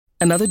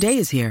Another day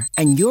is here,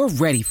 and you're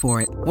ready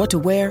for it. What to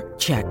wear?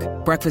 Check.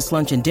 Breakfast,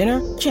 lunch, and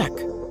dinner? Check.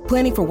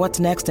 Planning for what's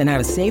next and how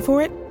to save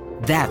for it?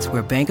 That's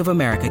where Bank of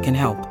America can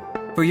help.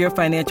 For your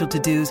financial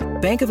to-dos,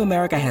 Bank of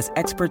America has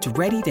experts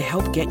ready to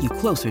help get you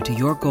closer to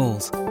your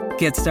goals.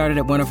 Get started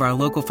at one of our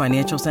local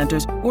financial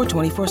centers or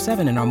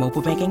 24/7 in our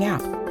mobile banking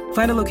app.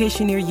 Find a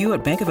location near you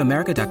at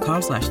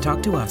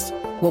bankofamerica.com/talktous.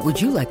 What would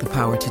you like the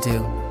power to do?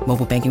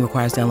 Mobile banking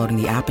requires downloading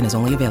the app and is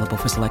only available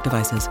for select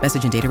devices.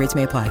 Message and data rates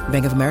may apply.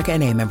 Bank of America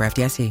N.A., member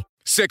FDIC.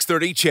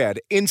 630 CHED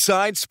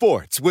Inside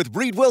Sports with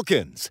Reed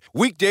Wilkins.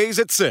 Weekdays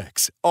at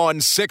 6 on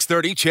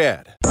 630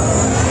 CHED.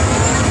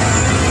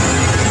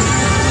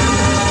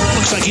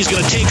 Looks like he's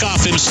going to take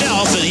off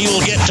himself, and he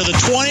will get to the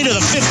 20, to the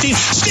 15.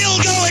 Still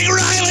going,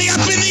 Riley up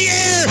in the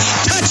air.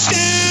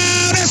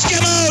 Touchdown,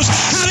 Eskimos.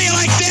 How do you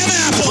like them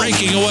apples?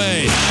 Breaking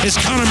away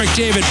is Connor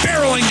McDavid,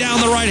 barreling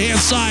down the right-hand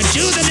side to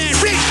the net.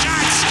 Big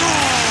shot,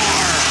 score!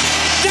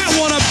 That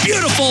one a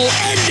beautiful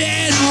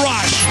end-to-end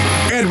rush.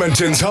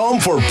 Edmonton's home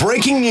for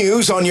breaking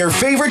news on your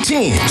favorite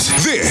teams.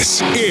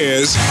 This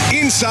is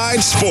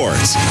Inside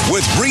Sports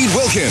with Reed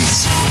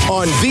Wilkins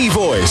on the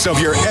voice of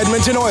your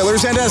Edmonton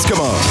Oilers and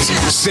Eskimos.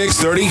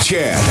 630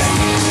 CHED.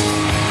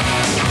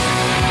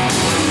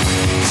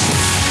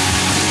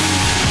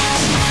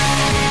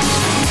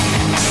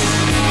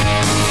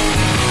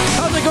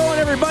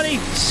 Everybody,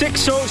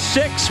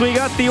 6:06. We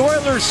got the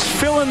Oilers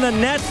filling the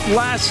net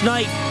last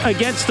night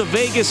against the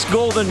Vegas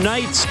Golden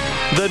Knights.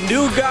 The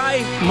new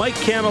guy, Mike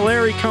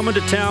Camilleri, coming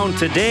to town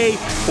today.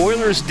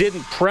 Oilers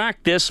didn't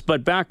practice,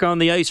 but back on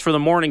the ice for the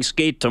morning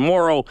skate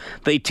tomorrow.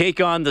 They take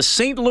on the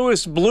St.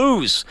 Louis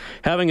Blues,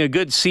 having a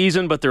good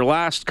season, but their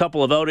last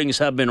couple of outings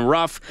have been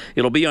rough.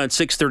 It'll be on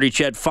 630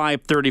 CHED,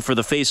 5:30 for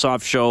the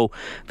face-off show.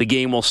 The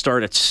game will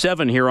start at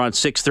 7 here on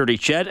 630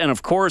 CHED. And,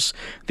 of course,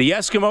 the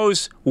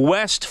Eskimos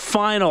West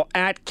Final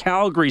at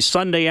Calgary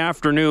Sunday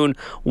afternoon,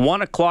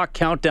 1 o'clock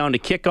countdown to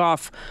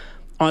kickoff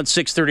on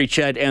 630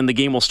 CHED, and the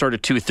game will start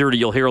at 2:30.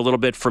 You'll hear a little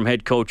bit from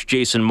head coach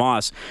Jason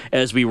Moss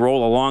as we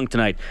roll along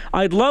tonight.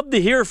 I'd love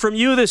to hear from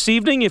you this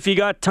evening. If you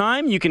got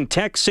time, you can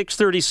text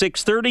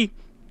 630-630.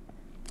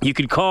 You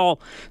can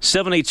call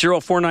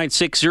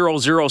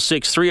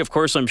 780-496-0063. Of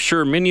course, I'm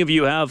sure many of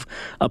you have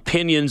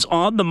opinions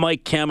on the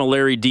Mike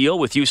Camilleri deal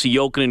with Jussi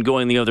Jokinen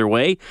going the other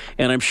way,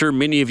 and I'm sure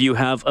many of you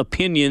have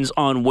opinions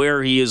on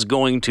where he is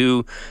going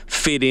to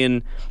fit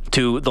in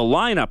to the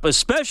lineup,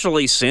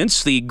 especially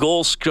since the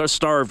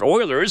goal-starved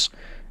Oilers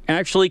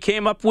actually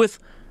came up with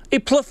a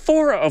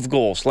plethora of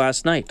goals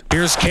last night.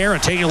 Here's Kara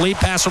taking a lead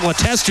pass from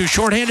Letestu.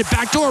 Shorthanded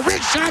backdoor.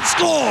 Rich shot,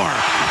 score!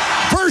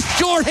 First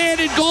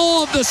shorthanded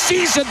goal of the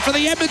season for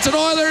the Edmonton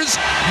Oilers,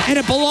 and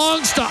it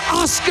belongs to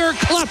Oscar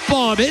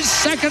Klefbom, his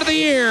second of the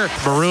year.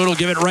 Maroon will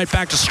give it right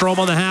back to Strome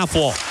on the half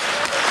wall.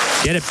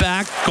 Get it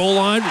back, goal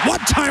line,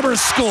 one-timer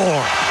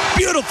score.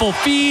 Beautiful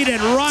feed,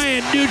 and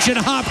Ryan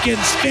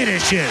Nugent-Hopkins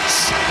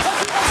finishes.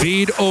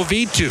 Feed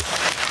Ovitu.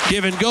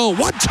 Give and go.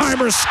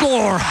 One-timer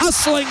score.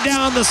 Hustling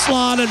down the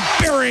slot and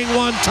burying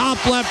one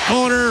top left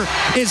corner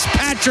is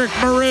Patrick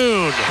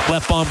Maroon.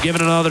 Klefbom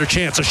given another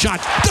chance. A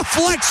shot.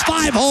 Deflects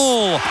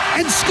 5-hole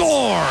and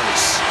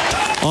scores.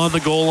 On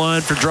the goal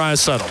line for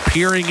Draisaitl.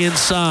 Peering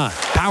inside.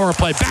 Power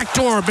play.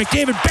 Backdoor.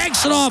 McDavid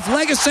banks it off.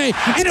 Legacy.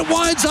 And it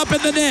winds up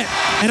in the net.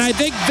 And I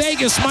think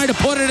Vegas might have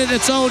put it in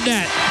its own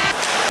net.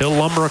 He'll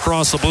lumber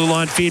across the blue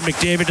line. Feed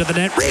McDavid to the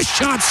net. Wrist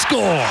shot.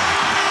 Score.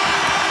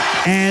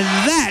 And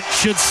that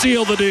should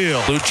seal the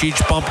deal.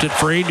 Lucic bumped it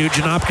free.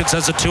 Nugent-Hopkins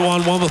has a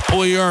 2-on-1 with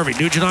Puljujarvi.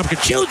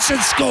 Nugent-Hopkins shoots and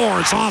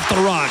scores off the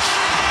rush.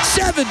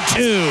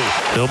 7-2.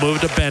 He'll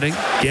move to Benning.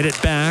 Get it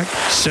back.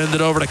 Send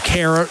it over to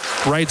Carrot.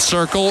 Right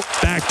circle.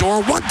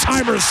 Backdoor.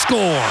 One-timer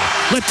score.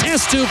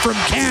 Letestu from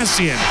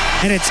Cassian.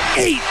 And it's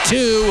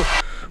 8-2.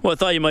 Well, I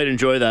thought you might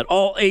enjoy that.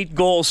 All 8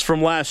 goals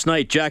from last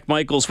night. Jack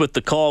Michaels with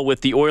the call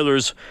with the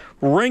Oilers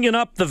ringing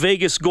up the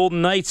Vegas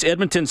Golden Knights.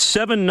 Edmonton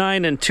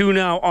 7-9-2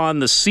 now on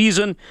the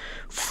season.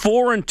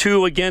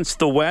 4-2 against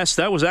the West.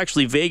 That was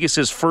actually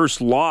Vegas's first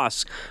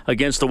loss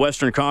against the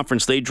Western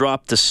Conference. They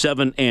dropped to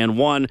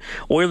 7-1.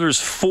 Oilers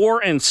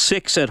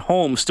 4-6 at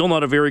home. Still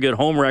not a very good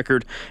home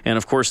record. And,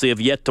 of course, they have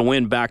yet to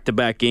win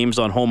back-to-back games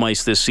on home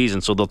ice this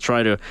season. So they'll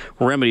try to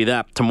remedy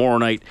that tomorrow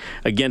night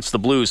against the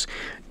Blues.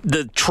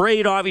 The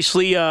trade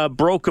obviously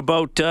broke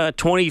about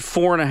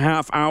 24 and a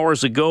half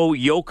hours ago.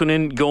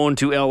 Jokinen going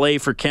to L.A.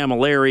 for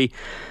Camilleri.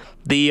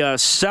 The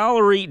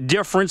salary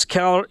difference,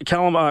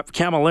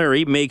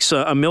 Camilleri makes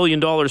 $1 million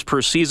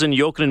per season.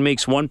 Jokinen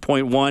makes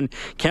 1.1.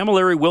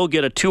 Camilleri will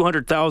get a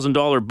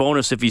 $200,000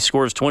 bonus if he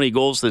scores 20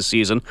 goals this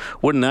season.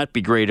 Wouldn't that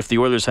be great if the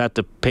Oilers had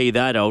to pay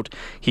that out?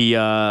 He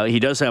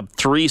does have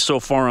 3 so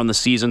far on the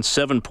season,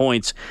 7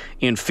 points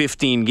in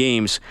 15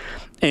 games.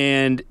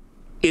 And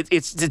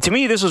it's to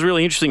me, this is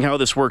really interesting how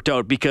this worked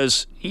out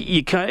because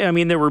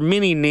there were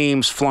many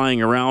names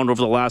flying around over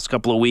the last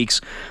couple of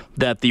weeks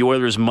that the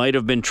Oilers might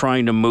have been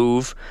trying to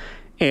move,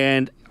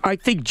 and I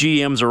think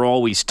GMs are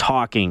always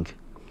talking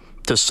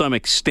to some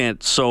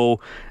extent.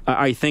 So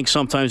I think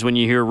sometimes when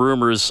you hear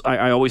rumors,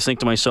 I always think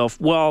to myself,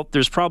 well,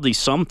 there's probably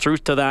some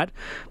truth to that,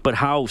 but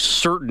how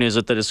certain is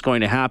it that it's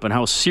going to happen?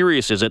 How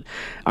serious is it?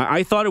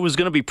 I thought it was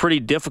going to be pretty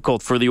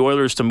difficult for the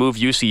Oilers to move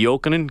Jussi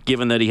Jokinen,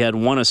 given that he had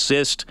 1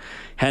 assist,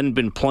 hadn't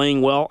been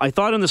playing well. I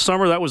thought in the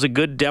summer that was a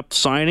good depth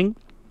signing.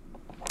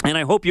 And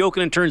I hope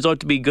Jokinen turns out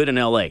to be good in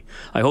L.A.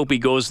 I hope he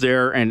goes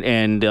there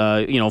and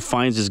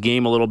finds his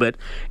game a little bit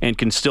and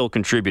can still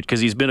contribute, because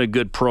he's been a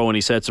good pro and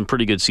he's had some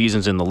pretty good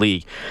seasons in the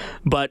league.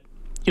 But,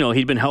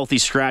 he'd been healthy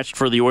scratched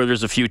for the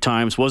Oilers a few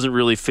times, wasn't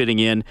really fitting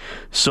in.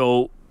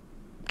 So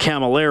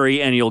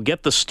Camilleri, and you'll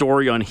get the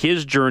story on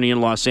his journey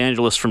in Los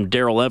Angeles from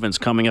Daryl Evans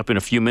coming up in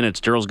a few minutes.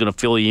 Daryl's going to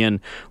fill you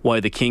in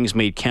why the Kings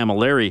made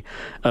Camilleri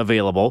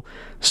available.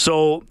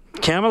 So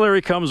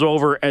Camilleri comes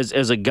over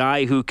as a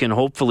guy who can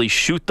hopefully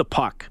shoot the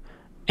puck.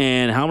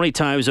 And how many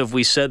times have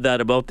we said that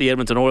about the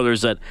Edmonton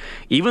Oilers, that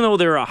even though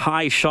they're a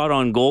high shot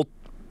on goal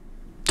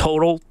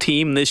total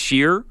team this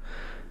year,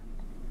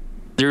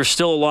 there's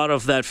still a lot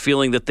of that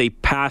feeling that they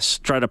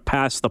try to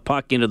pass the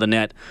puck into the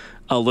net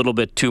a little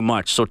bit too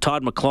much. So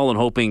Todd McLellan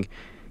hoping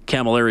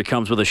Camilleri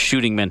comes with a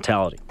shooting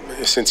mentality.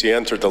 Since he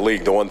entered the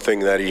league, the one thing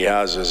that he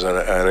has is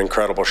an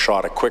incredible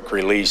shot, a quick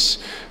release.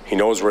 He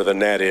knows where the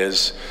net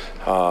is.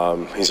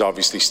 He's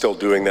obviously still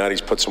doing that.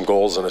 He's put some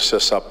goals and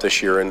assists up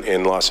this year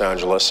in Los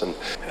Angeles, and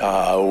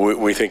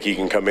we think he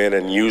can come in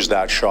and use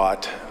that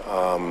shot.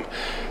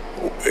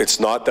 It's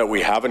not that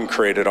we haven't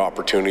created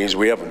opportunities.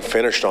 We haven't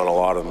finished on a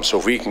lot of them. So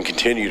if we can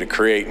continue to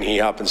create, and he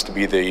happens to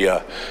be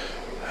the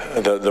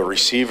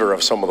receiver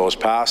of some of those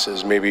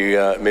passes, maybe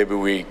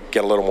we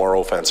get a little more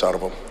offense out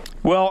of him.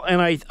 Well,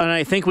 and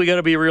I think we got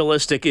to be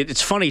realistic.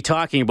 It's funny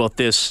talking about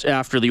this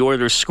after the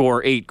Oilers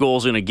score 8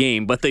 goals in a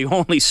game, but they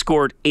only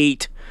scored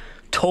 8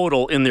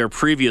 total in their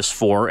previous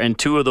 4, and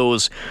 2 of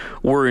those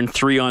were in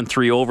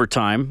 3-on-3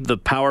 overtime. The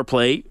power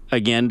play,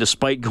 again,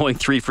 despite going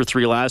 3 for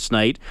 3 last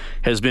night,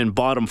 has been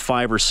bottom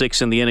 5 or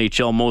 6 in the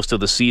NHL most of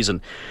the season.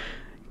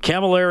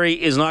 Camilleri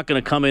is not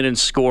going to come in and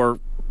score,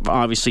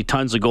 obviously,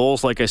 tons of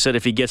goals. Like I said,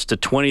 if he gets to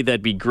 20,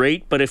 that'd be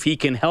great. But if he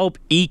can help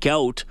eke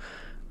out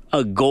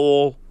a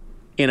goal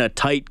in a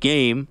tight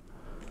game,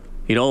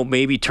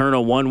 maybe turn a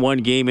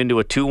 1-1 game into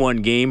a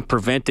 2-1 game,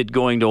 prevent it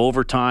going to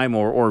overtime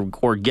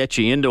or get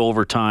you into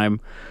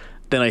overtime,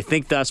 then I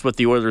think that's what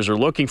the Oilers are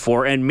looking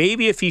for. And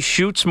maybe if he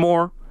shoots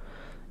more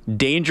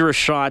dangerous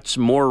shots,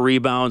 more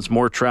rebounds,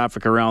 more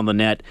traffic around the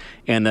net,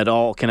 and that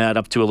all can add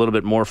up to a little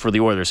bit more for the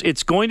Oilers.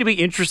 It's going to be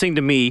interesting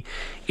to me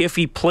if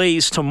he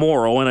plays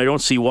tomorrow, and I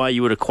don't see why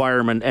you would acquire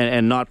him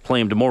and not play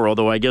him tomorrow,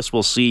 though I guess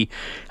we'll see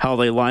how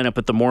they line up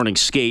at the morning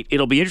skate.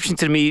 It'll be interesting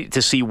to me to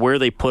see where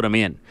they put him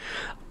in.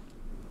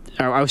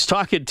 I was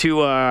talking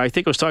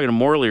to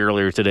Morley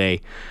earlier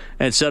today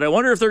and said, I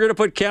wonder if they're going to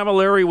put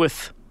Camilleri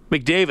with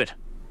McDavid.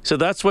 So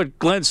that's what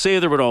Glenn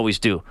Sather would always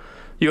do.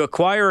 You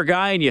acquire a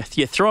guy and you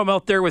throw him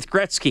out there with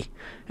Gretzky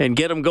and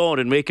get him going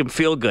and make him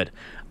feel good.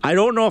 I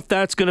don't know if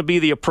that's going to be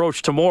the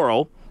approach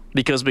tomorrow,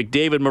 because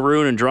McDavid,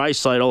 Maroon, and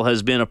Draisaitl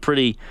has been a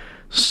pretty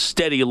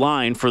steady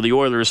line for the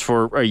Oilers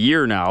for a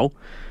year now.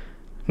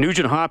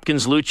 Nugent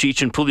Hopkins,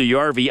 Lucic, and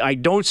Puljujarvi, I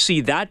don't see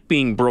that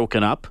being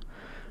broken up,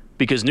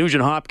 because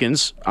Nugent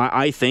Hopkins,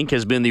 I think,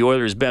 has been the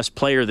Oilers' best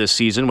player this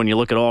season when you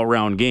look at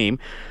all-around game.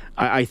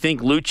 I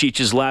think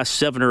Lucic's last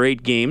 7 or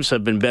 8 games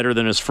have been better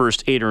than his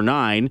first 8 or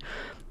 9.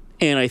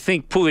 And I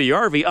think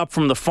Puljujarvi, up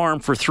from the farm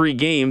for 3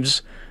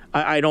 games,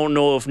 I don't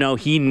know if now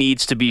he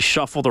needs to be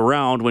shuffled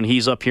around when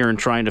he's up here and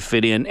trying to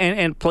fit in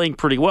and playing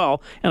pretty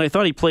well. And I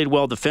thought he played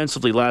well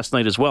defensively last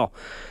night as well.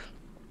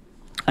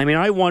 I mean,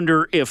 I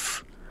wonder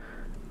if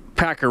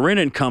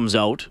Pakarinen comes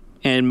out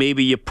and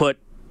maybe you put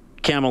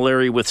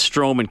Camilleri with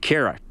Strome and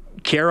Kara.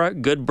 Kara,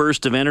 good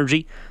burst of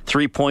energy,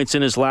 3 points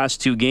in his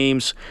last 2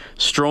 games.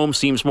 Strome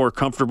seems more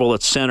comfortable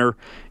at center.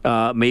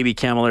 Maybe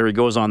Camilleri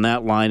goes on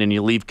that line and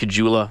you leave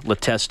Caggiula,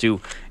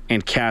 Letestu,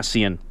 and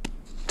Kassian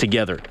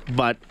together.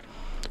 But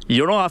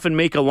you don't often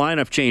make a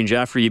lineup change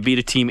after you beat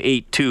a team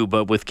 8-2,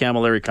 but with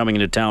Camilleri coming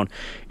into town,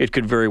 it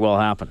could very well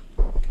happen.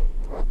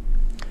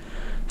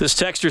 This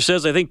texter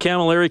says, I think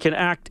Camilleri can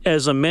act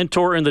as a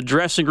mentor in the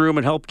dressing room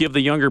and help give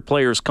the younger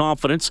players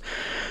confidence.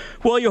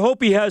 Well, you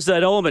hope he has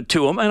that element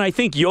to him, and I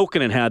think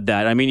Jokinen had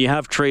that. I mean, you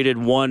have traded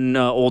one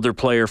older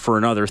player for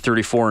another,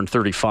 34 and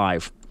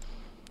 35.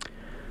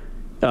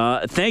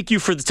 Thank you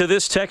to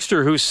this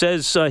texter who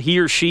says he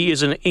or she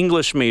is an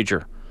English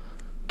major.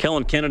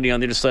 Kellen Kennedy on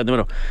the other side of the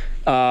middle.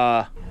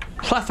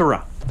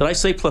 Plethora. Did I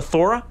say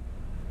plethora?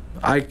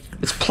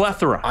 It's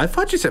plethora. I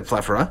thought you said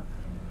plethora.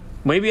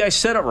 Maybe I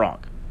said it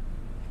wrong.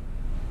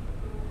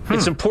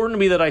 It's important to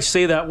me that I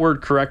say that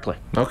word correctly.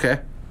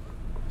 Okay.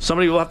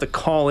 Somebody will have to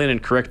call in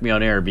and correct me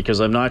on air, because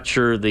I'm not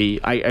sure I'm pretty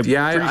sure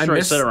I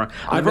said it wrong.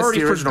 I've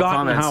already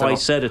forgotten how I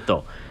said it,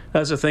 though.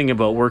 That's the thing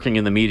about working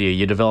in the media.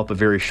 You develop a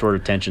very short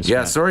attention span.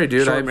 Yeah, sorry,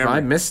 dude. I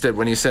missed it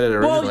when you said it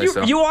originally.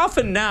 Well, you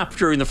often nap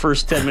during the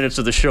first 10 minutes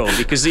of the show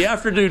because the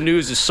afternoon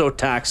news is so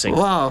taxing.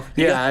 Well,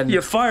 yeah.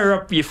 You fire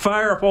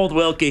up old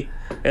Wilkie,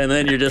 And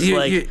then you're just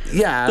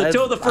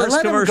until the first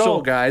let commercial, him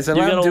go, guys. I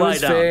let him do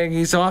his thing.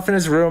 He's off in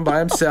his room by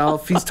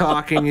himself. He's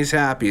talking. He's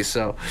happy.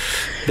 So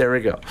there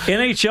we go.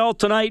 NHL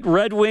tonight,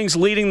 Red Wings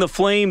leading the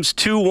Flames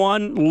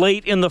 2-1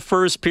 late in the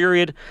first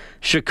period.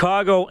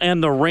 Chicago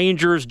and the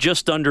Rangers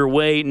just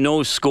underway.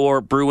 No score.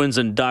 Bruins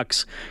and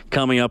Ducks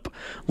coming up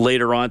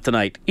later on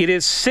tonight. It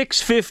is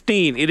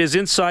 6:15. It is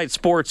Inside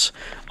Sports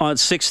on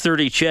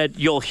 630 CHED.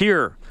 You'll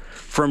hear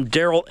from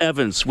Daryl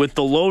Evans with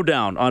the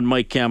lowdown on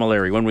Mike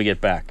Camilleri when we get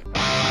back.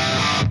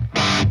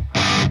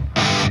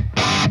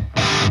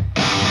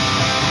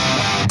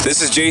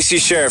 This is JC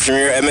Sheriff from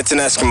your Edmonton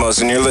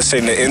Eskimos, and you're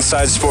listening to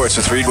Inside Sports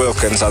with Reed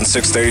Wilkins on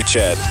 630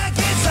 CHED.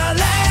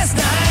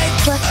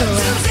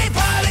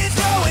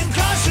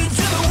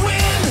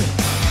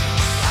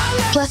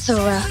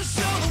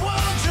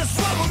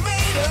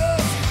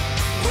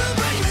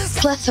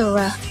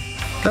 Plethora.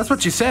 That's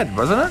what you said,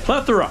 wasn't it?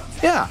 Plethora.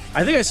 Yeah.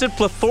 I think I said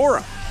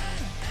plethora.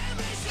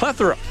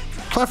 Plethora.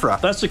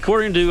 That's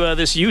according to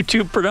this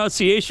YouTube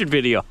pronunciation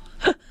video.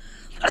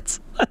 That's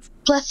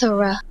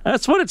Plethora.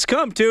 That's what it's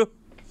come to.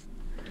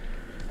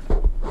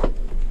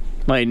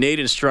 My NAIT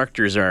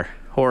instructors are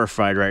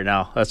horrified right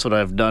now. That's what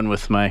I've done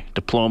with my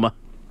diploma.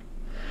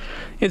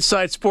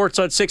 Inside Sports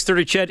on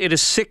 630 CHED. It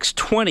is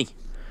 6:20.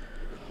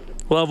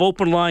 We'll have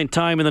open line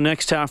time in the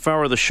next half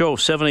hour of the show,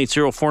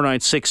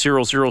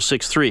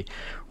 780-496-0063.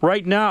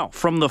 Right now,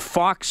 from the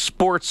Fox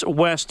Sports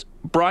West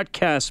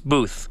broadcast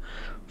booth,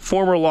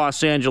 former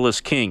Los Angeles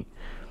King,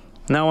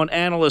 now an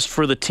analyst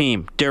for the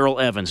team,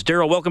 Daryl Evans.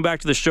 Daryl, welcome back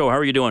to the show. How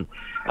are you doing?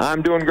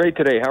 I'm doing great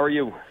today. How are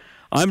you?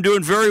 I'm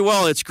doing very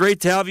well. It's great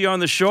to have you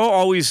on the show.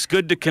 Always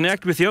good to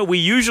connect with you. We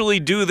usually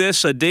do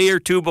this a day or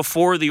two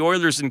before the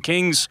Oilers and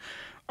Kings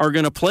are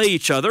going to play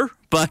each other,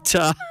 but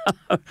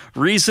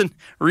reason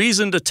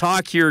to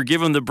talk here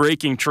given the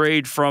breaking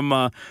trade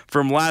from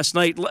last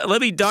night. Let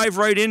me dive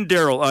right in,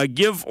 Daryl.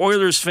 Give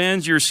Oilers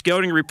fans your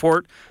scouting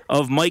report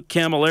of Mike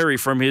Camilleri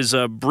from his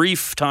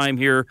brief time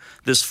here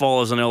this fall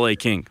as an LA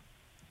King.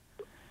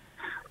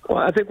 Well,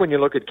 I think when you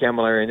look at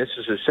Camilleri, and this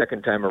is his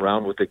second time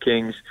around with the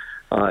Kings,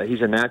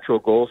 he's a natural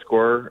goal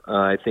scorer.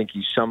 I think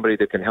he's somebody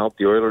that can help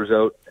the Oilers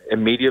out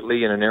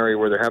immediately in an area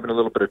where they're having a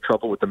little bit of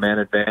trouble with the man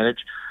advantage.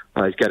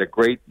 He's got a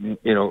great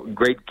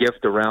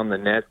gift around the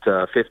net,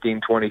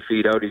 15, 20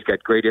 feet out. He's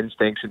got great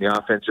instincts in the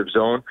offensive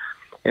zone.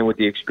 And with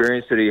the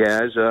experience that he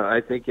has,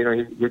 I think, he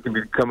can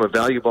become a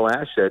valuable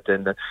asset.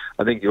 And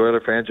I think the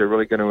Oilers fans are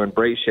really going to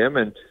embrace him.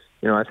 And,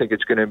 I think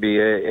it's going to be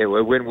a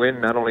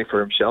win-win, not only for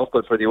himself,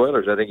 but for the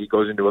Oilers. I think he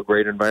goes into a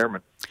great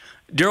environment.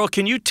 Daryl,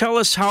 can you tell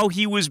us how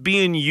he was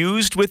being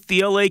used with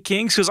the LA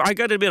Kings? Because I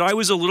got to admit, I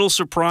was a little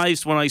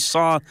surprised when I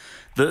saw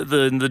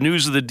the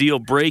news of the deal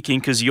breaking,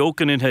 because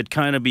Jokinen had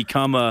kind of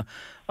become a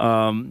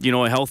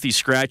healthy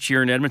scratch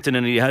here in Edmonton,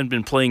 and he hadn't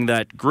been playing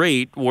that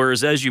great.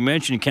 Whereas, as you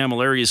mentioned,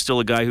 Camilleri is still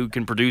a guy who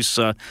can produce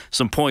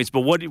some points. But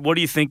what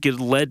do you think it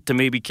led to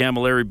maybe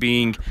Camilleri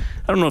being,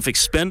 I don't know if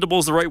expendable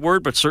is the right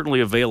word, but certainly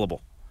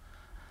available?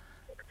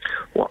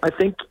 Well, I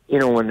think, when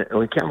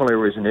Camilleri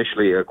was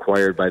initially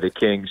acquired by the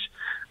Kings,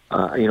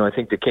 I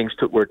think the Kings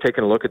were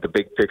taking a look at the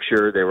big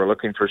picture. They were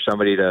looking for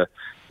somebody to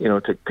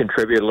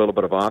contribute a little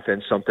bit of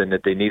offense, something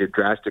that they needed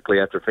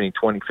drastically after finishing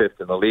 25th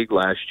in the league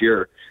last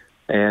year.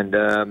 And,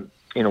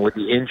 with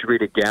the injury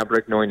to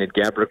Gaborik, knowing that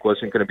Gaborik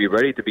wasn't going to be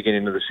ready at the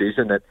beginning of the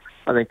season, that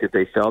I think that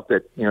they felt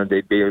that,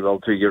 they'd be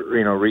able to,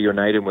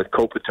 reunite him with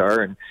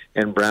Kopitar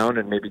and Brown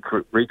and maybe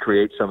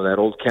recreate some of that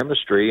old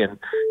chemistry and,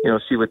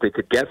 see what they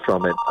could get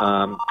from it.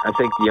 I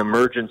think the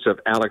emergence of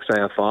Alex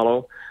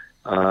Iafallo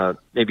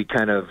maybe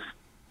kind of,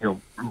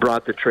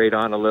 brought the trade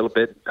on a little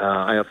bit.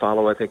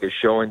 Iafallo, I think, is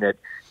showing that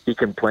he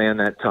can play on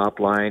that top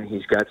line.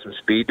 He's got some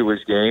speed to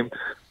his game.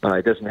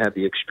 He doesn't have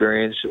the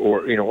experience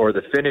or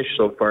the finish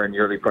so far in the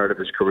early part of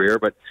his career,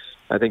 but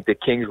I think the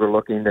Kings were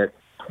looking that,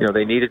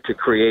 they needed to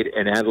create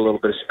and add a little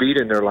bit of speed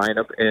in their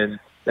lineup, and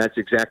that's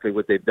exactly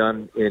what they've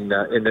done with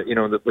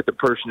the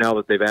personnel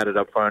that they've added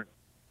up front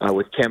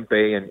with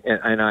Kempe and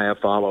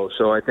Iafallo.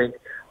 So I think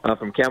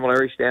from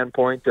Camilleri's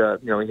standpoint,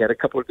 he had a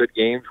couple of good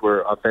games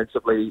where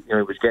offensively, he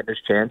was getting his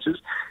chances,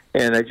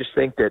 and I just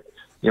think that,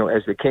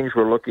 as the Kings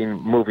were looking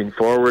moving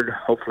forward,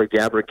 hopefully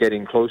Gaborik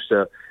getting close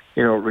to,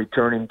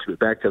 returning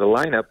back to the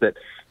lineup, that,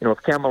 if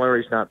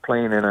Camilleri's not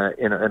playing in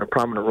a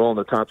prominent role in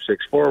the top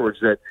six forwards,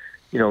 that,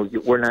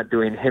 we're not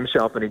doing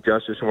himself any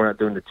justice and we're not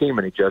doing the team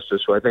any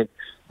justice. So I think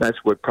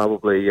that's what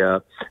probably,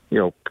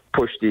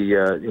 pushed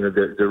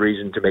the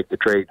reason to make the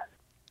trade.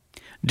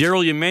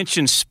 Daryl, you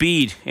mentioned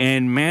speed,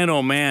 and man,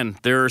 oh man,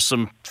 there are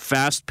some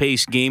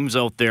fast-paced games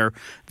out there.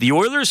 The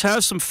Oilers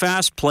have some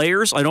fast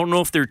players. I don't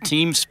know if their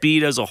team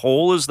speed as a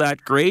whole is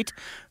that great,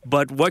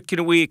 but what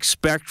can we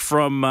expect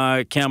from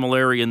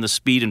Camilleri in the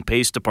speed and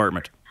pace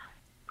department?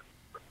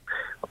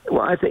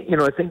 Well, I think you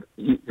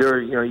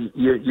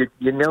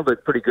nailed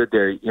it pretty good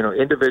there.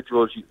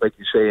 Individuals, like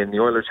you say, and the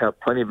Oilers have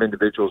plenty of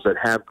individuals that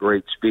have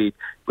great speed,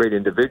 great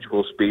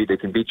individual speed. They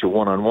can beat you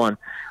one-on-one.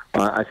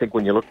 I think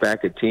when you look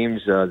back at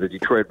teams, the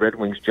Detroit Red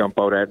Wings jump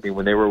out at me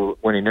when they were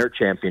winning their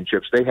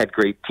championships. They had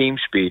great team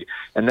speed,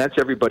 and that's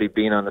everybody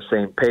being on the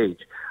same page.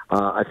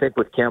 I think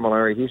with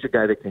Camilleri, he's a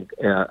guy that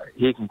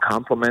can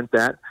complement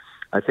that.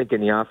 I think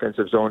in the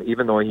offensive zone,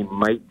 even though he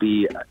might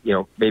be,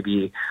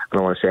 maybe, I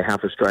don't want to say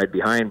half a stride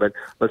behind, but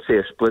let's say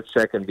a split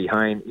second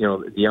behind,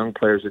 the young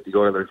players that the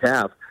Oilers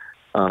have,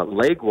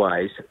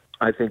 leg-wise,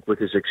 I think with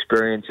his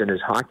experience and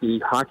his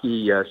hockey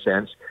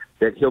sense,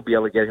 that he'll be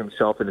able to get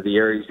himself into the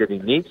areas that he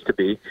needs to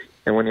be.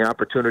 And when the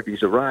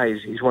opportunities arise,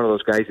 he's one of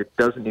those guys that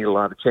doesn't need a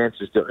lot of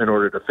chances in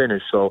order to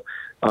finish. So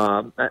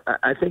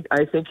I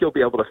think he'll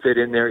be able to fit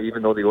in there,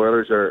 even though the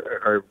Oilers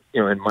are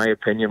in my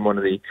opinion, one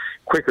of the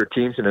quicker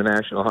teams in the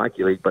National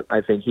Hockey League. But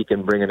I think he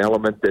can bring an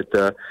element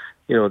that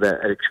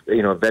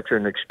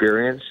veteran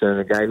experience and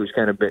a guy who's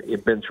kind of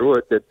been through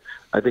it, that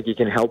I think he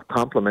can help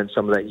complement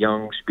some of that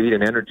young speed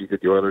and energy that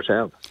the Oilers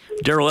have.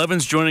 Darrell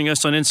Evans joining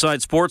us on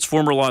Inside Sports,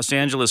 former Los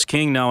Angeles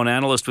King, now an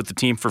analyst with the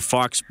team for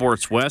Fox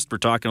Sports West. We're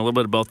talking a little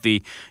bit about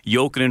the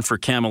Jokinen for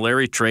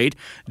Camilleri trade.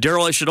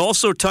 Darrell, I should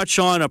also touch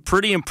on a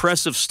pretty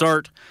impressive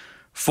start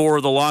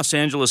for the Los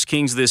Angeles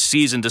Kings this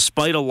season,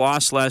 despite a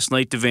loss last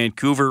night to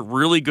Vancouver.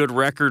 Really good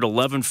record,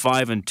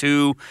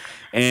 11-5-2,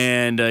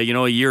 and a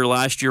year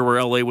last year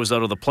where LA was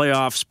out of the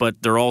playoffs,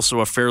 but they're also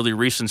a fairly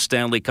recent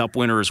Stanley Cup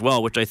winner as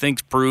well, which I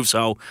think proves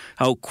how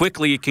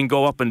quickly it can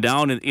go up and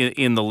down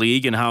in the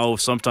league, and how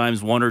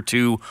sometimes one or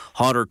two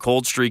hot or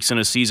cold streaks in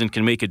a season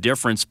can make a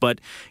difference. But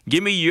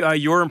give me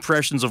your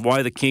impressions of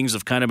why the Kings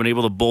have kind of been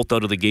able to bolt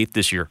out of the gate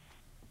this year.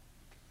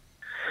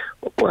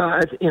 Well,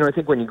 I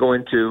think when you go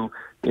into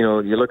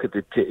you look at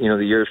the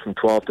years from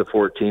 12 to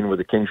 14 where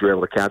the Kings were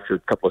able to capture a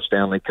couple of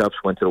Stanley Cups,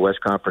 went to the West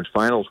Conference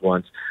Finals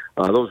once.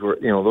 Those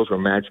were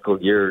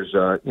magical years.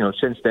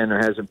 Since then there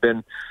hasn't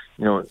been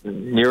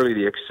nearly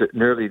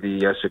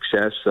the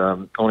success.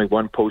 Only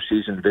one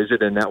postseason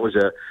visit, and that was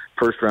a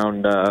first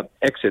round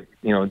exit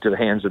into the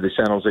hands of the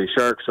San Jose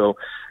Sharks. So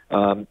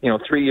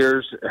 3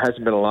 years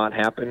hasn't been a lot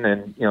happen,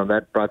 and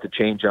that brought the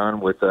change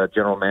on with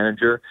general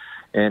manager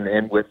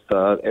and with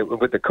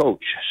the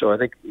coach. So I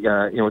think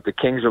what the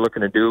Kings are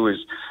looking to do is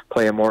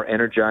play a more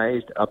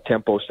energized,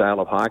 up-tempo style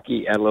of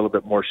hockey, add a little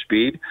bit more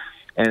speed,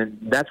 and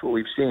that's what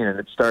we've seen. And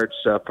it starts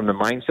from the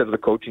mindset of the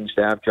coaching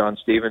staff. John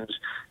Stevens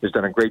has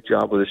done a great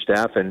job with his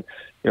staff, and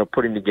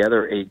putting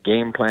together a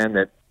game plan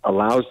that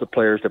allows the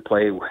players to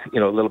play, a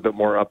little bit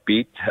more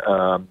upbeat.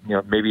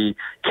 Maybe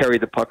carry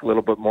the puck a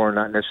little bit more,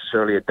 not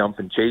necessarily a dump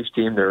and chase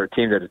team. They're a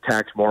team that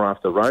attacks more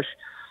off the rush.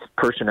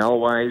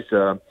 Personnel-wise,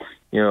 a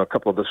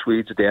couple of the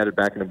Swedes that they added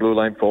back in the blue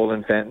line,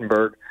 Folin,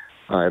 Fantenberg.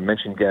 I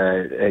mentioned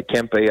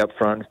Kempe up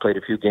front, played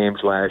a few games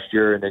last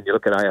year, and then you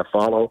look at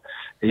Iafallo,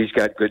 he's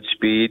got good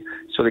speed.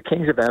 So the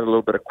Kings have added a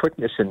little bit of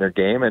quickness in their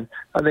game, and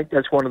I think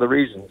that's one of the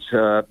reasons,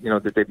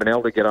 that they've been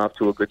able to get off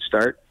to a good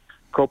start.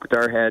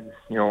 Kopitar had,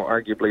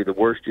 arguably the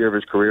worst year of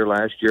his career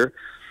last year,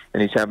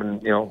 and he's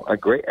having, a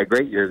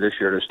great year this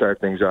year to start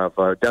things off.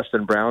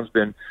 Dustin Brown's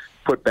been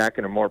put back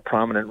in a more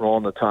prominent role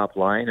in the top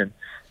line, and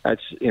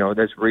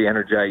that's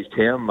re-energized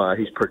him.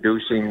 He's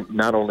producing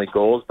not only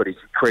goals, but he's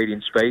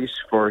creating space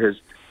for his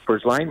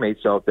line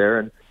mates out there,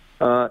 and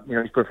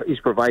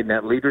he's providing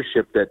that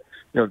leadership that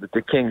that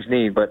the Kings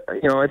need. But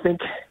I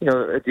think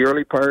at the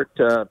early part,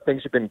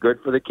 things have been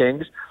good for the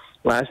Kings.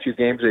 Last few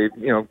games, they've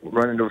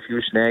run into a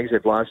few snags.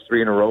 They've lost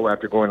 3 in a row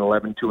after going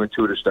 11-2-2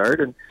 to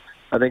start, and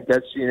I think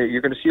that's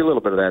you're going to see a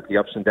little bit of that, the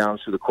ups and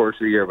downs through the course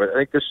of the year. But I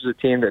think this is a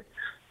team that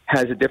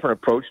has a different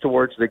approach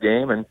towards the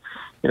game, and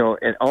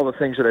and all the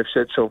things that I've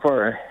said so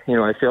far.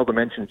 I failed to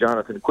mention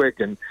Jonathan Quick,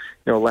 and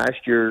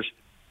last year's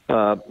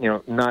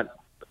not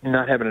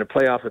having a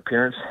playoff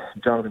appearance,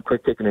 Jonathan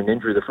Quick taking an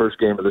injury the first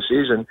game of the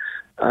season.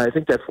 I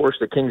think that forced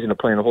the Kings into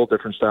playing a whole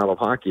different style of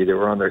hockey. They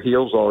were on their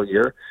heels all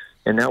year,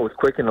 and now with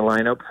Quick in the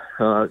lineup,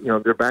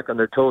 they're back on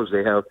their toes.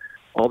 They have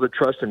all the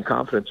trust and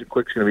confidence that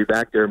Quick's going to be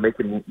back there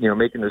making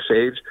the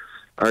saves.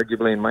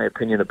 Arguably, in my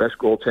opinion, the best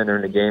goaltender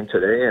in the game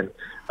today, and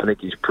I think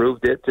he's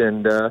proved it.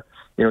 And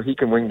he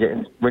can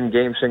win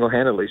games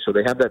single-handedly. So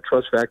they have that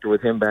trust factor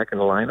with him back in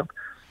the lineup,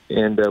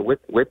 and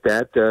with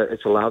that,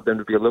 it's allowed them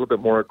to be a little bit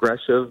more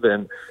aggressive,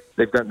 and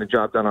they've gotten the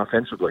job done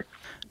offensively.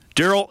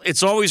 Darrell,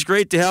 it's always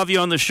great to have you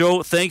on the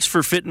show. Thanks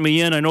for fitting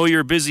me in. I know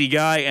you're a busy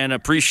guy, and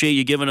appreciate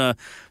you giving a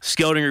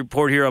scouting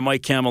report here on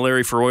Mike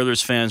Camilleri for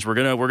Oilers fans. We're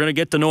gonna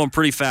get to know him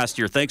pretty fast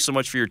here. Thanks so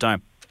much for your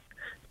time.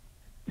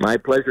 My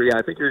pleasure. Yeah,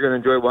 I think you're going to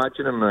enjoy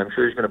watching him. I'm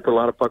sure he's going to put a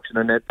lot of pucks in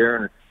the net there,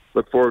 and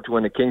look forward to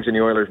when the Kings and the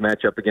Oilers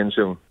match up again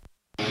soon.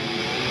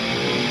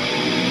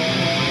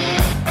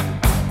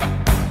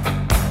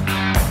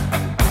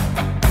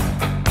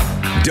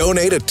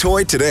 Donate a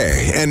toy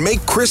today and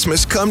make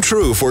Christmas come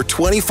true for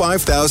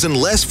 25,000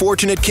 less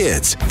fortunate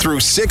kids through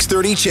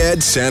 630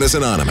 CHED Santa's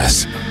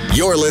Anonymous.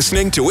 You're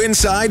listening to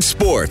Inside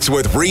Sports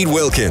with Reed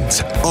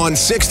Wilkins on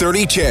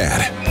 630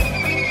 CHED.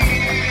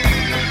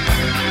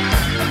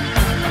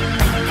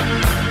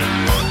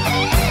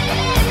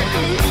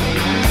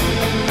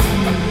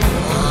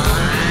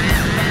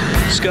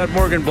 Got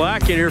Morgan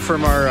Black in here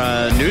from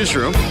our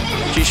newsroom.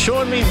 She's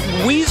showing me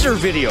Weezer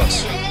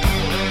videos.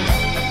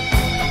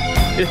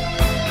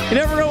 You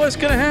never know what's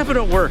going to happen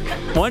at work.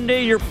 One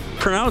day you're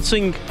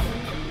pronouncing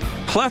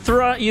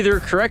plethora either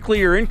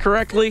correctly or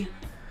incorrectly.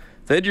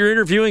 Then you're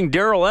interviewing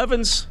Daryl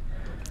Evans.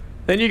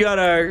 Then you got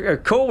a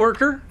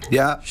co-worker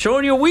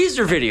showing you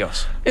Weezer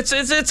videos.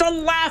 It's a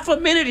laugh a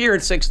minute here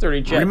at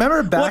 6:30, Jeff.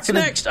 Remember back What's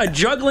next? A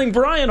juggling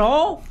Brian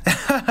Hall?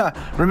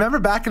 Remember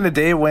back in the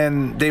day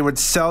when they would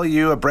sell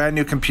you a brand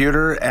new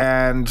computer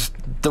and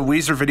the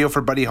Weezer video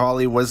for Buddy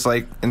Holly was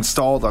like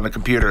installed on a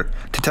computer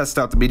to test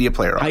out the media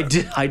player on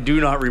it. I do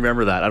not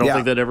remember that. I don't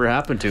think that ever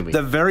happened to me.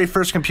 The very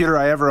first computer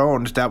I ever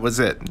owned, that was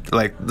it.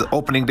 Like the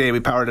opening day, we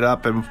powered it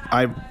up, and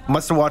I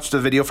must have watched the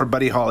video for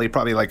Buddy Holly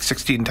probably like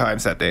 16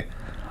 times that day.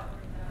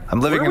 I'm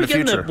living in the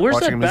future. Where's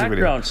that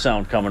background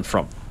sound coming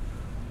from?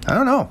 I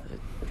don't know.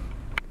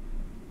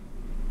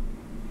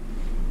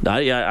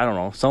 I don't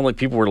know. It sounded like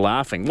people were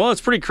laughing. Well,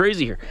 it's pretty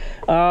crazy here.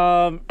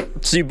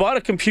 So you bought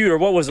a computer.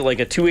 What was it, like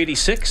a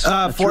 286?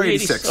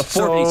 486. A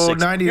 486. So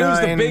 99, it was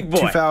the big boy.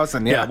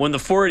 2000, yeah. When the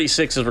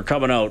 486s were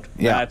coming out,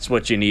 that's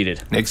what you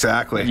needed.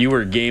 Exactly. You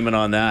were gaming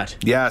on that.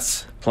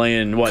 Yes.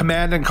 Playing what?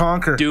 Command and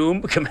Conquer.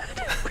 Doom. Command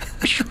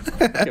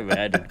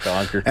and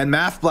Conquer. And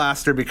Math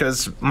Blaster,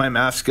 because my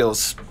math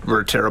skills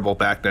were terrible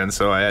back then,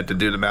 so I had to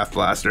do the Math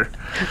Blaster.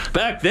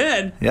 Back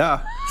then?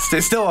 Yeah.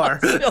 They still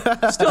are.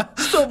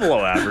 still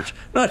below average.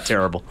 Not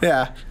terrible.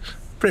 Yeah.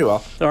 Pretty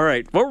well. All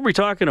right. What were we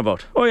talking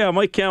about? Oh, yeah,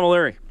 Mike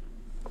Camilleri.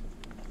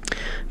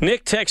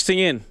 Nick texting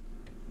in.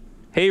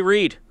 Hey,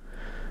 Reed.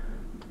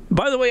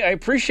 By the way, I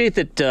appreciate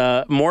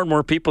that more and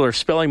more people are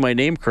spelling my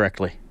name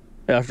correctly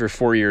after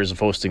 4 years of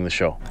hosting the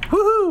show.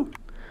 Woohoo!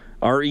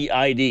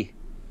 R-E-I-D.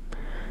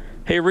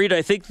 Hey, Reed,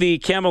 I think the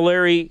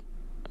Camilleri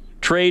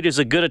trade is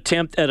a good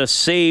attempt at a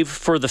save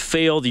for the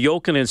failed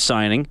Jokinen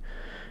signing.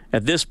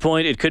 At this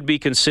point, it could be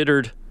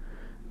considered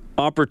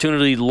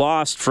opportunity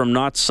lost from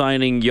not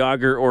signing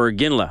Jágr or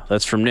Iginla.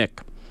 That's from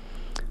Nick.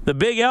 The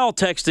Big L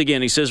text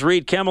again. He says,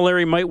 Reed,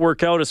 Camilleri might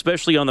work out,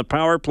 especially on the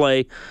power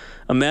play.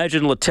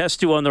 Imagine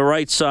Letestu on the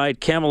right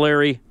side,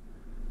 Camilleri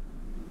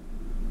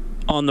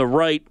on the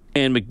right,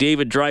 and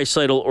McDavid,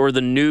 Draisaitl, or the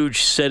Nuge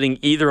setting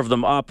either of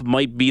them up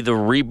might be the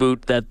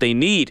reboot that they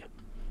need.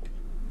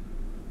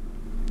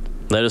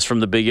 That is from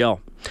the Big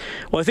L.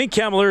 Well, I think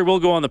Camilleri will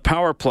go on the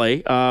power play.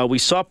 We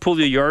saw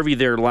Puljujarvi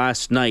there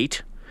last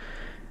night.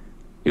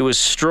 It was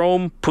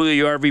Strome,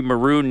 Puljujarvi,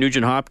 Maroon,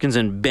 Nugent-Hopkins,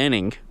 and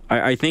Benning.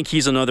 I think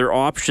he's another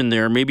option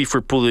there, maybe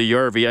for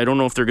Puljujarvi. I don't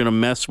know if they're going to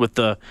mess with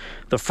the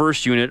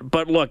first unit.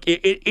 But look,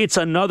 it's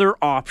another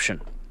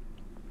option.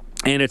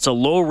 And it's a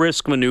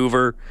low-risk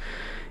maneuver.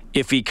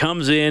 If he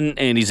comes in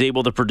and he's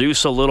able to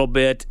produce a little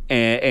bit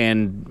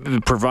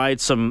and provide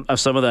some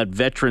of that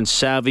veteran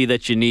savvy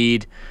that you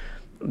need,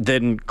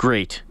 then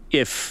great.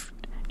 And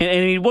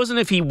it wasn't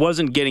if he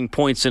wasn't getting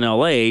points in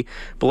L.A.,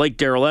 but like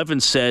Daryl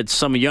Evans said,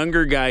 some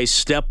younger guys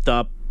stepped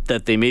up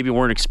that they maybe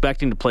weren't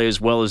expecting to play as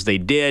well as they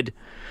did,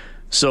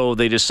 so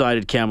they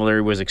decided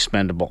Camilleri was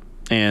expendable,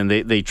 and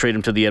they trade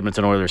him to the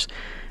Edmonton Oilers.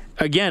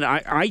 Again,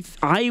 I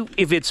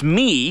if it's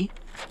me,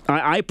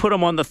 I put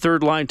him on the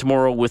third line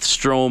tomorrow with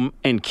Strome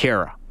and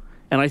Kara,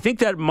 and I think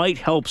that might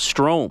help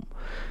Strome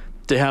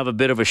to have a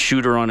bit of a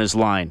shooter on his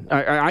line.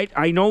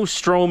 I know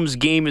Strome's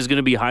game is going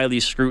to be highly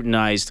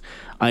scrutinized.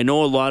 I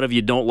know a lot of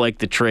you don't like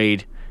the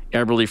trade,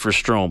 Eberle for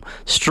Strome.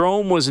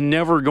 Strome was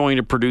never going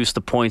to produce the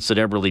points that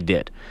Eberle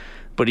did.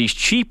 But he's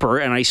cheaper,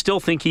 and I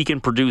still think he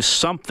can produce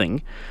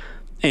something.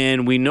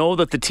 And we know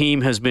that the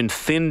team has been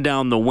thin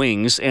down the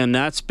wings, and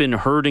that's been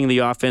hurting the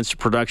offensive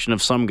production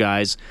of some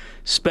guys,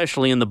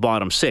 especially in the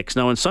bottom six.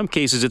 Now, in some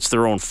cases, it's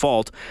their own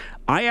fault.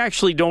 I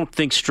actually don't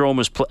think Strome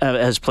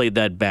has played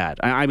that bad.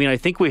 I mean, I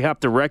think we have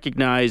to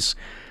recognize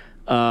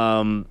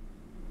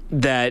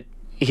that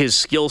his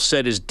skill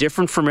set is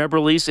different from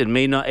Eberle's.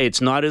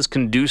 It's not as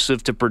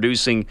conducive to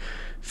producing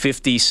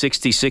 50,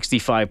 60,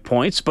 65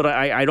 points, but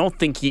I don't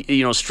think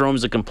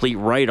Strome's a complete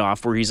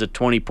write-off where he's a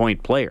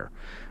 20-point player.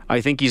 I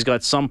think he's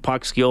got some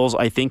puck skills.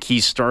 I think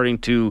he's starting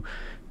to,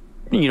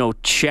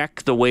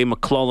 check the way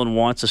McClellan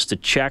wants us to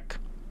check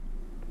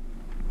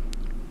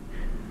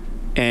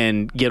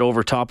and get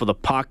over top of the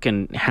puck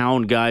and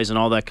hound guys and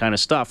all that kind of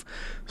stuff.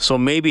 So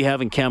maybe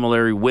having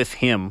Camilleri with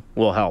him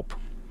will help.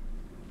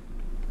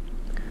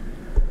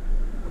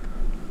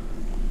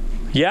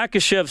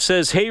 Yakashev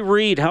says, hey,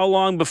 Reed, how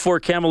long before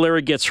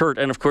Camilleri gets hurt?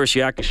 And, of course,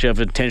 Yakashev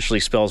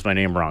intentionally spells my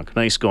name wrong.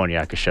 Nice going,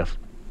 Yakashev.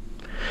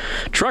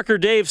 Trucker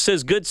Dave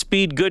says, good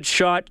speed, good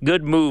shot,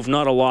 good move,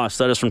 not a loss.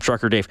 That is from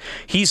Trucker Dave.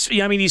 He's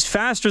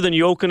faster than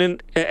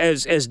Jokinen,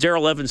 as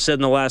Daryl Evans said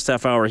in the last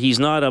half hour. He's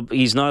not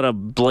a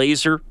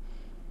blazer.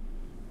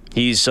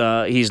 He's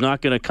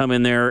not going to come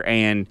in there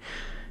and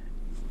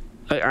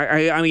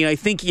I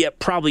think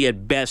probably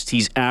at best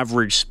he's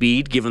average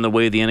speed given the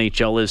way the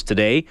NHL is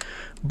today.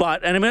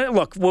 But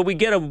look, when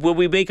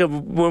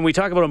we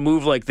talk about a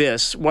move like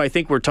this, I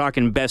think we're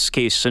talking best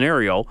case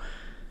scenario.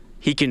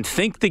 He can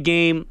think the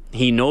game.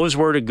 He knows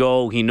where to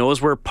go. He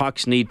knows where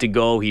pucks need to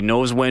go. He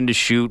knows when to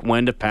shoot,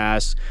 when to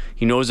pass.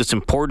 He knows it's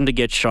important to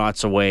get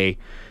shots away.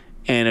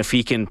 And if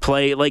he can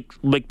play, like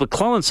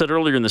McClellan said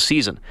earlier in the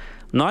season,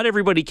 not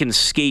everybody can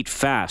skate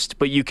fast,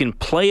 but you can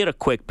play at a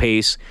quick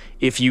pace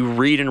if you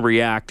read and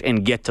react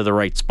and get to the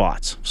right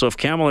spots. So if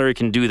Camilleri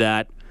can do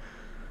that,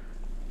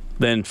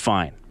 then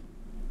fine.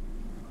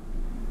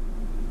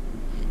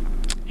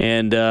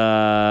 And,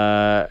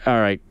 all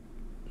right.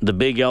 The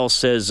Big L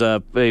says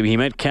he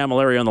meant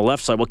Camilleri on the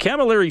left side. Well,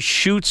 Camilleri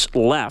shoots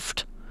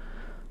left.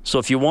 So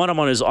if you want him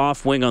on his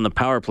off wing on the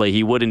power play,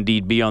 he would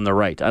indeed be on the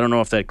right. I don't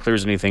know if that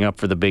clears anything up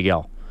for the Big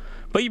L.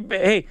 But,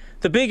 hey,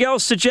 the Big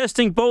L's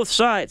suggesting both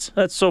sides.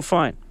 That's so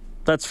fine.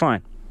 That's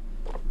fine.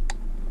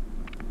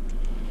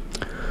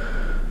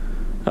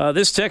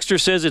 This texter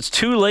says it's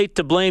too late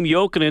to blame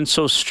Jokinen,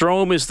 so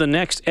Strome is the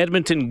next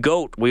Edmonton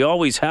GOAT. We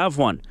always have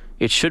one.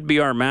 It should be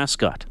our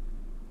mascot.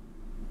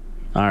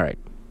 All right.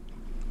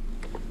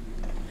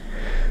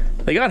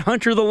 They got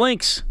Hunter the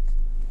Lynx.